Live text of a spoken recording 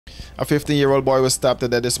A 15-year-old boy was stabbed to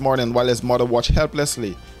death this morning while his mother watched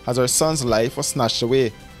helplessly as her son's life was snatched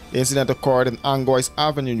away. The incident occurred in Angois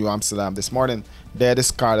Avenue, New Amsterdam this morning. Dead is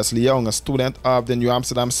Carlos Leung, a student of the New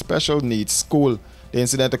Amsterdam Special Needs School. The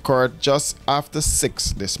incident occurred just after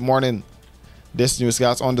 6 this morning. This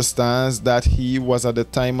newscast understands that he was at the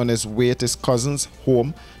time on his way to his cousin's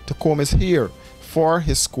home to comb his hair for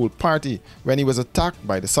his school party when he was attacked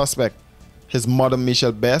by the suspect. His mother,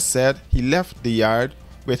 Michelle Best, said he left the yard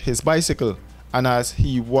with his bicycle, and as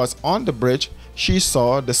he was on the bridge, she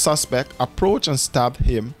saw the suspect approach and stab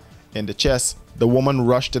him in the chest. The woman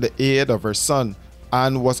rushed to the aid of her son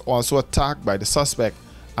and was also attacked by the suspect,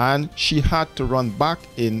 and she had to run back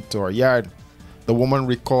into her yard. The woman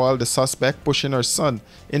recalled the suspect pushing her son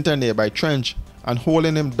into a nearby trench and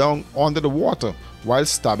holding him down under the water while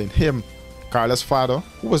stabbing him. Carla's father,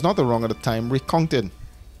 who was not around at the time, recounted.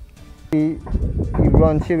 He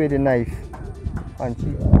runs she with a knife and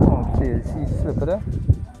she slipped there.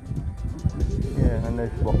 Yeah, and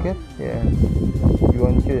there's bucket. Yeah. He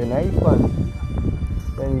runs she with a knife and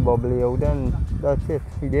then he bubble out and that's it.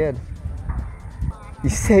 He dead. He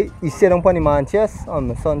sat on the man's chest, on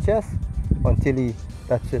my son's chest, until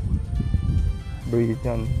that's it. Breathed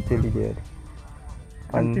until he dead.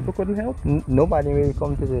 And people couldn't help? Nobody really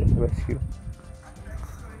come to the rescue.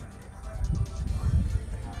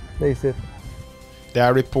 That's it. There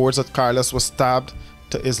are reports that Carlos was stabbed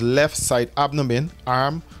to his left side abdomen,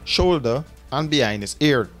 arm, shoulder, and behind his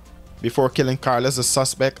ear. Before killing Carlos, the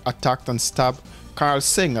suspect attacked and stabbed Carl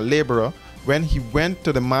Singh, a laborer, when he went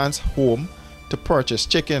to the man's home to purchase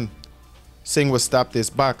chicken. Singh was stabbed to his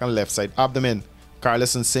back and left side abdomen.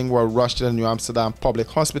 Carlos and Singh were rushed to the New Amsterdam Public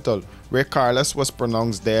Hospital, where Carlos was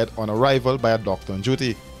pronounced dead on arrival by a doctor on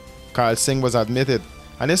duty. Carl Singh was admitted,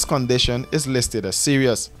 and his condition is listed as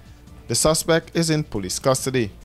serious. The suspect is in police custody.